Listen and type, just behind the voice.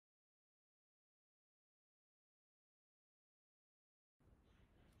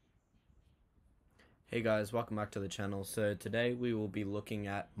Hey guys, welcome back to the channel. So today we will be looking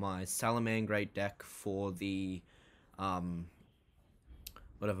at my Salamangreat deck for the um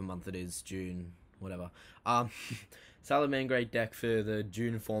whatever month it is, June, whatever. Um Salamangreat deck for the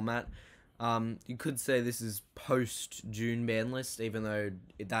June format. You could say this is post June ban list, even though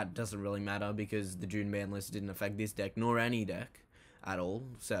that doesn't really matter because the June ban list didn't affect this deck nor any deck at all,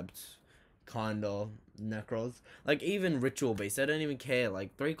 except kinda Necros. Like even Ritual Beast, I don't even care.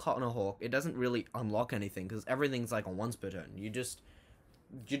 Like 3 Cotton Hawk, it doesn't really unlock anything because everything's like on once per turn. You're just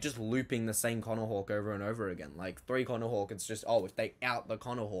looping the same Connor Hawk over and over again. Like 3 Connor Hawk, it's just if they out the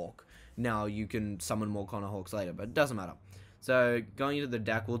Connor Hawk, now you can summon more Connor Hawks later, but it doesn't matter. So going into the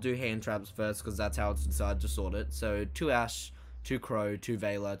deck, we'll do hand traps first because that's how it's decided to sort it. So 2 Ash, 2 Crow, 2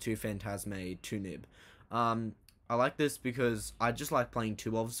 Veiler, 2 Phantasme, 2 Nib. I like this because I just like playing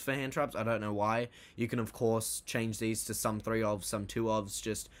 2 ofs for hand traps. I don't know why. You can of course change these to some 3 ofs, some 2 ofs.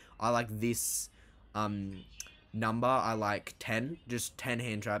 Just I like this number. I like 10. Just 10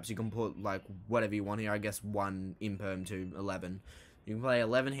 hand traps. You can put like whatever you want here. I guess 1 imperm to 11. You can play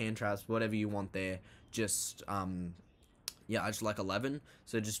 11 hand traps, whatever you want there. Just yeah, I just like 11.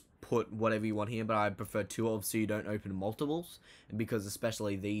 So just put whatever you want here, but I prefer 2 ofs so you don't open multiples, because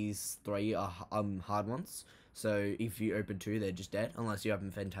especially these 3 are hard ones. So if you open 2, they're just dead, unless you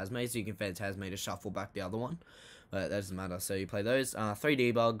open Phantasme, so you can Phantasme to shuffle back the other one. But that doesn't matter, so you play those. 3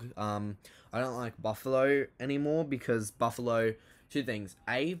 Debug. I don't like Buffalo anymore, because Buffalo, 2 things.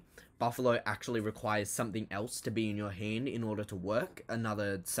 A, Buffalo actually requires something else to be in your hand in order to work.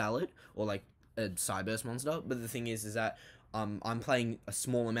 Another Salad, or like a Cyburst monster. But the thing is that I'm playing a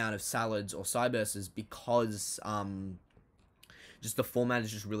small amount of Salads or Cybursts because just the format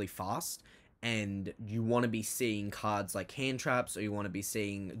is just really fast, and you want to be seeing cards like hand traps, or you want to be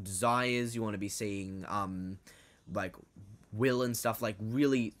seeing desires, you want to be seeing like will and stuff, like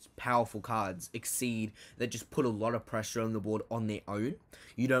really powerful cards exceed that just put a lot of pressure on the board on their own.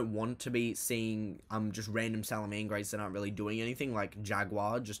 You don't want to be seeing just random Salamangreats that aren't really doing anything, like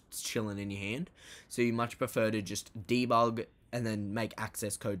Jaguar just chilling in your hand. So you much prefer to just debug and then make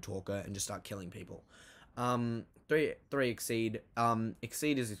access code Talker and just start killing people. 3 Exceed.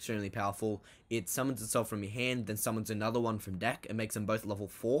 Exceed is extremely powerful. It summons itself from your hand, then summons another one from deck, and makes them both level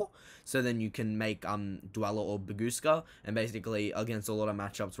 4. So then you can make Dweller or Baguska, and basically against a lot of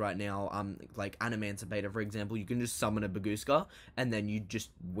matchups right now, like Animancipator for example, you can just summon a Baguska, and then you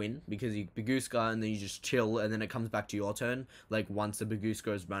just win, because you Baguska, and then you just chill, and then it comes back to your turn, like once the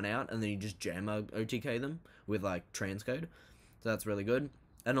Baguska has run out, and then you just jam a OTK them with like transcode. So that's really good.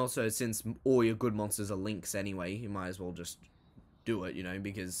 And also, since all your good monsters are links anyway, you might as well just do it, you know,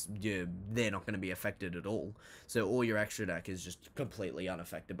 because they're not going to be affected at all. So all your extra deck is just completely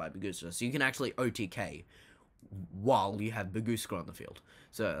unaffected by Baguska. So you can actually OTK while you have Baguska on the field.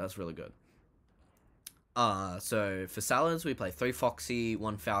 So that's really good. So for Salads, we play 3 Foxy,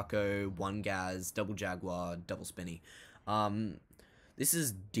 1 Falco, 1 Gaz, double Jaguar, double Spinny. This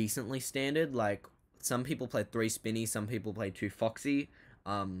is decently standard. Like, some people play 3 Spinny, some people play 2 Foxy.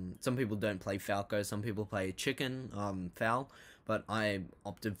 Some people don't play Falco, some people play Chicken, Fowl, but I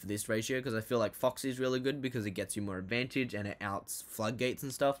opted for this ratio because I feel like Foxy is really good because it gets you more advantage and it outs floodgates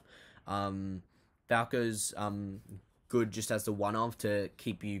and stuff. Falco's, good just as the one-of to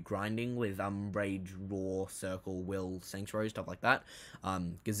keep you grinding with, Rage, Roar, Circle, Will, Sanctuary, stuff like that.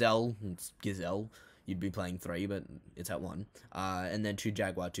 Gazelle, it's Gazelle. You'd be playing 3, but it's at 1. And then 2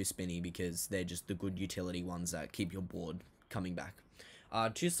 Jaguar, 2 Spinny, because they're just the good utility ones that keep your board coming back.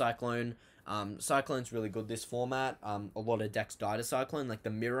 2 Cyclone. Cyclone's really good this format. A lot of decks die to Cyclone, like the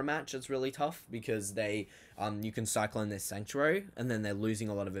Mirror Match. It's really tough because they you can Cyclone their Sanctuary, and then they're losing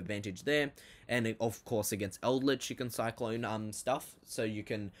a lot of advantage there. And of course against Eldritch you can Cyclone stuff. So you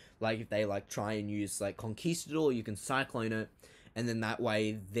can, like, if they like try and use like Conquistador, you can Cyclone it, and then that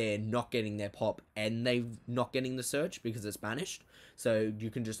way they're not getting their pop and they're not getting the search because it's banished. So you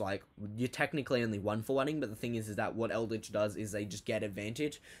can just, like, you're technically only 1-for-1ing, but the thing is that what Eldritch does is they just get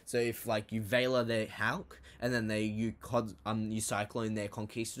advantage. So if, like, you Veiler their Hulk, and then you Cyclone their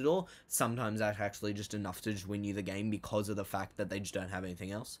Conquistador, sometimes that's actually just enough to just win you the game because of the fact that they just don't have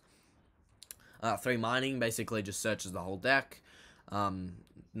anything else. 3 Mining basically just searches the whole deck.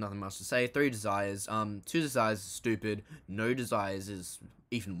 Nothing much to say. 3 Desires. 2 Desires is stupid. No Desires is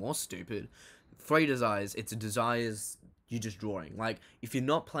even more stupid. 3 Desires, it's a Desires you're just drawing. Like, if you're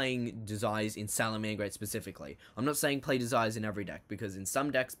not playing Desires in Salamangreat specifically, I'm not saying play Desires in every deck, because in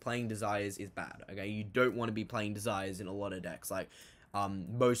some decks playing Desires is bad, okay? You don't want to be playing Desires in a lot of decks, like,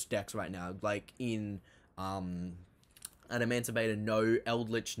 most decks right now, like in, Animancipator, no.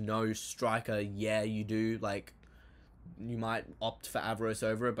 Eldritch, no. Striker, yeah, you do, like, you might opt for Avarice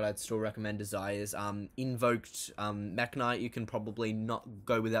over it, but I'd still recommend Desires. Invoked Mech Knight, you can probably not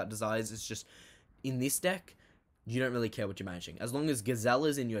go without Desires. It's just, in this deck, you don't really care what you're managing. As long as Gazelle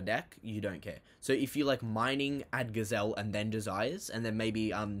is in your deck, you don't care. So if you like mining, add Gazelle, and then Desires, and then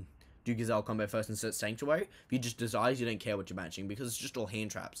maybe do Gazelle combo first and search Sanctuary. If you just Desires, you don't care what you're managing, because it's just all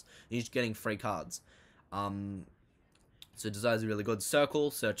hand traps. You're just getting free cards. So Desires are really good. Circle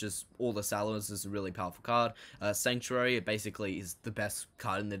searches all the Salas, is a really powerful card. Sanctuary, it basically is the best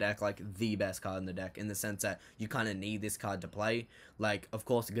card in the deck, like the best card in the deck, in the sense that you kind of need this card to play. Like, of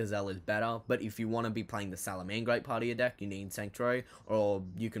course, Gazelle is better, but if you want to be playing the Salamangreat part of your deck, you need Sanctuary, or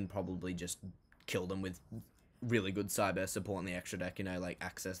you can probably just kill them with really good cyber support in the extra deck, you know, like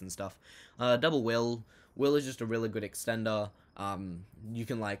Access and stuff. Double Will. Will is just a really good extender. You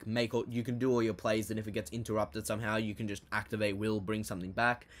can like you can do all your plays, and if it gets interrupted somehow, you can just activate Will, bring something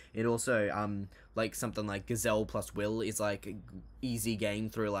back. It also like something like Gazelle plus Will is like easy game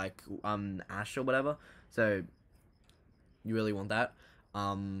through like Ash or whatever. So you really want that.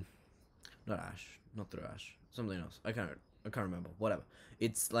 Not Ash, not through Ash, something else. I can't remember. Whatever.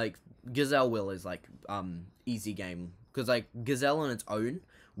 It's like Gazelle Will is like easy game, because like Gazelle on its own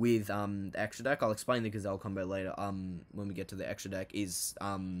with the extra deck, I'll explain the Gazelle combo later when we get to the extra deck, is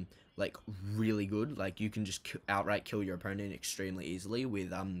like really good. Like you can just outright kill your opponent extremely easily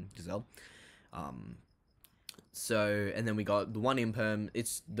with Gazelle. So, and then we got the one Imperm.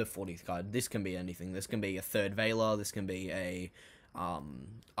 It's the 40th card. This can be anything. This can be a third Veiler. This can be a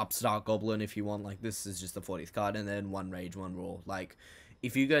Upstart Goblin if you want. Like, this is just the 40th card. And then one Rage, one Roar. Like,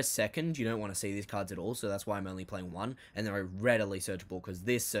 if you go second, you don't want to see these cards at all, so that's why I'm only playing one, and they're readily searchable, because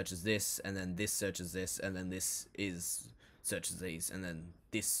this searches this, and then this searches this, and then this searches these, and then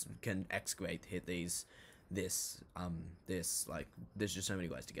this can excavate, hit these, this, like, there's just so many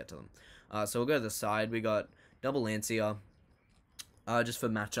ways to get to them. So we'll go to the side. We got double Lancia, just for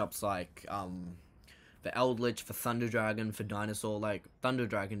matchups like, for Eldritch, for Thunder Dragon, for Dinosaur. Like, Thunder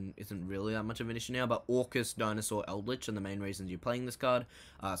Dragon isn't really that much of an issue now, but Orcus, Dinosaur, Eldritch are the main reasons you're playing this card.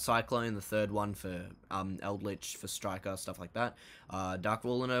 Cyclone, the third one for Eldritch, for Striker, stuff like that. Dark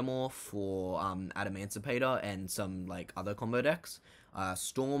Ruler No More for Adamancipator and some, like, other combo decks.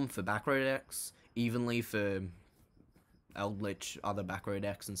 Storm for back row decks, Evenly for Eldritch, other back row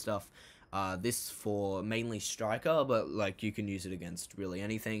decks and stuff. This for mainly Striker, but like you can use it against really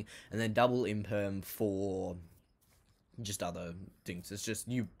anything. And then double Imperm for just other things. It's just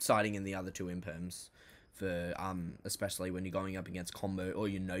you siding in the other two Imperms for especially when you're going up against combo, or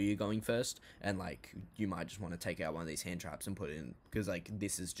you know you're going first, and like you might just want to take out one of these hand traps and put it in, because like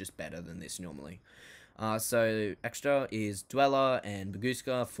this is just better than this normally. So extra is Dweller and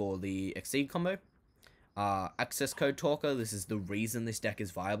Baguska for the Exceed combo. Access Code Talker, this is the reason this deck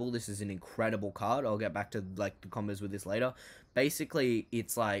is viable. This is an incredible card. I'll get back to like the combos with this later. Basically,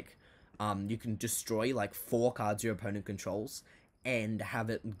 it's like you can destroy like 4 cards your opponent controls and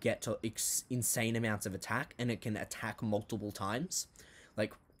have it get to insane amounts of attack, and it can attack multiple times.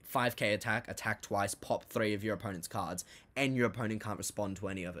 Like 5k attack twice, pop 3 of your opponent's cards, and your opponent can't respond to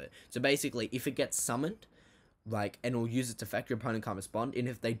any of it. So basically, if it gets summoned, like, and will use its effect, your opponent can't respond, and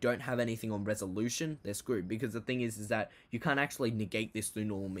if they don't have anything on resolution, they're screwed, because the thing is that you can't actually negate this through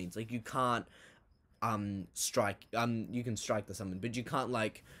normal means. Like, you can't strike, you can strike the summon, but you can't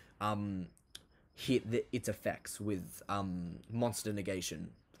like hit its effects with monster negation,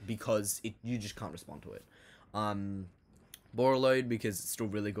 because you just can't respond to it. Borreload, because it's still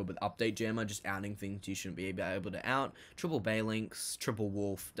really good with Update Jammer, just outing things you shouldn't be able to out. Triple Balinx, Triple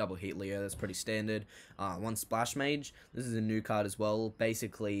Wolf, Double Heat Leo, that's pretty standard. One Splash Mage, this is a new card as well.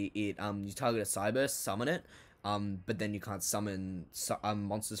 Basically, it you target a Cyburst, summon it, but then you can't summon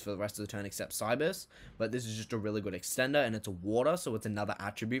monsters for the rest of the turn except Cyburst. But this is just a really good extender, and it's a water, so it's another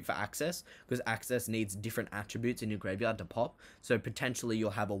attribute for Access, because Access needs different attributes in your graveyard to pop. So potentially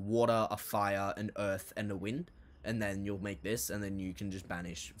you'll have a water, a fire, an earth, and a wind. And then you'll make this, and then you can just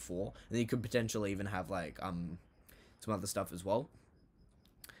banish 4. And then you could potentially even have, like, some other stuff as well.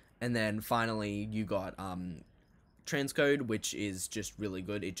 And then, finally, you got, Transcode, which is just really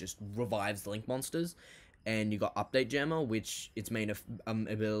good. It just revives Link monsters. And you got Update Jammer, which its main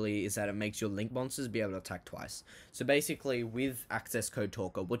ability is that it makes your Link monsters be able to attack twice. So, basically, with Access Code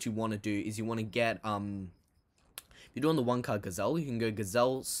Talker, what you want to do is you want to get, if you're doing the 1-card Gazelle, you can go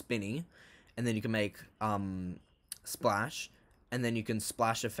Gazelle Spinny, and then you can make, Splash, and then you can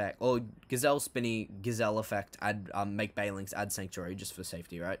Splash Effect, or Gazelle Spinny, Gazelle Effect, add, make Balinx, add Sanctuary, just for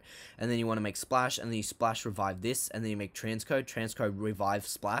safety, right? And then you want to make Splash, and then you Splash Revive this, and then you make Transcode Revive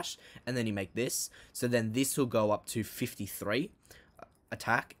Splash, and then you make this, so then this will go up to 53,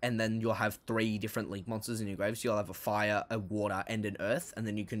 attack, and then you'll have 3 different link monsters in your grave. So you'll have a fire, a water, and an earth, and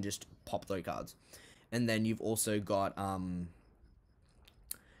then you can just pop those cards. And then you've also got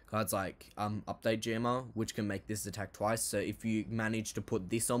cards like Update Jammer, which can make this attack twice. So if you manage to put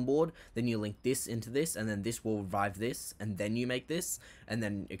this on board, then you link this into this, and then this will revive this, and then you make this, and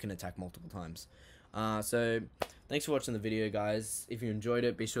then it can attack multiple times. So thanks for watching the video, guys. If you enjoyed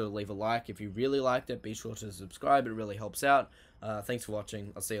it, be sure to leave a like. If you really liked it, be sure to subscribe. It really helps out. Thanks for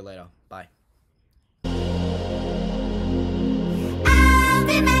watching. I'll see you later. Bye. I'll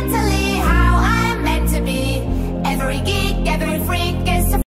be mentally how I'm meant to be. Every geek, every freak,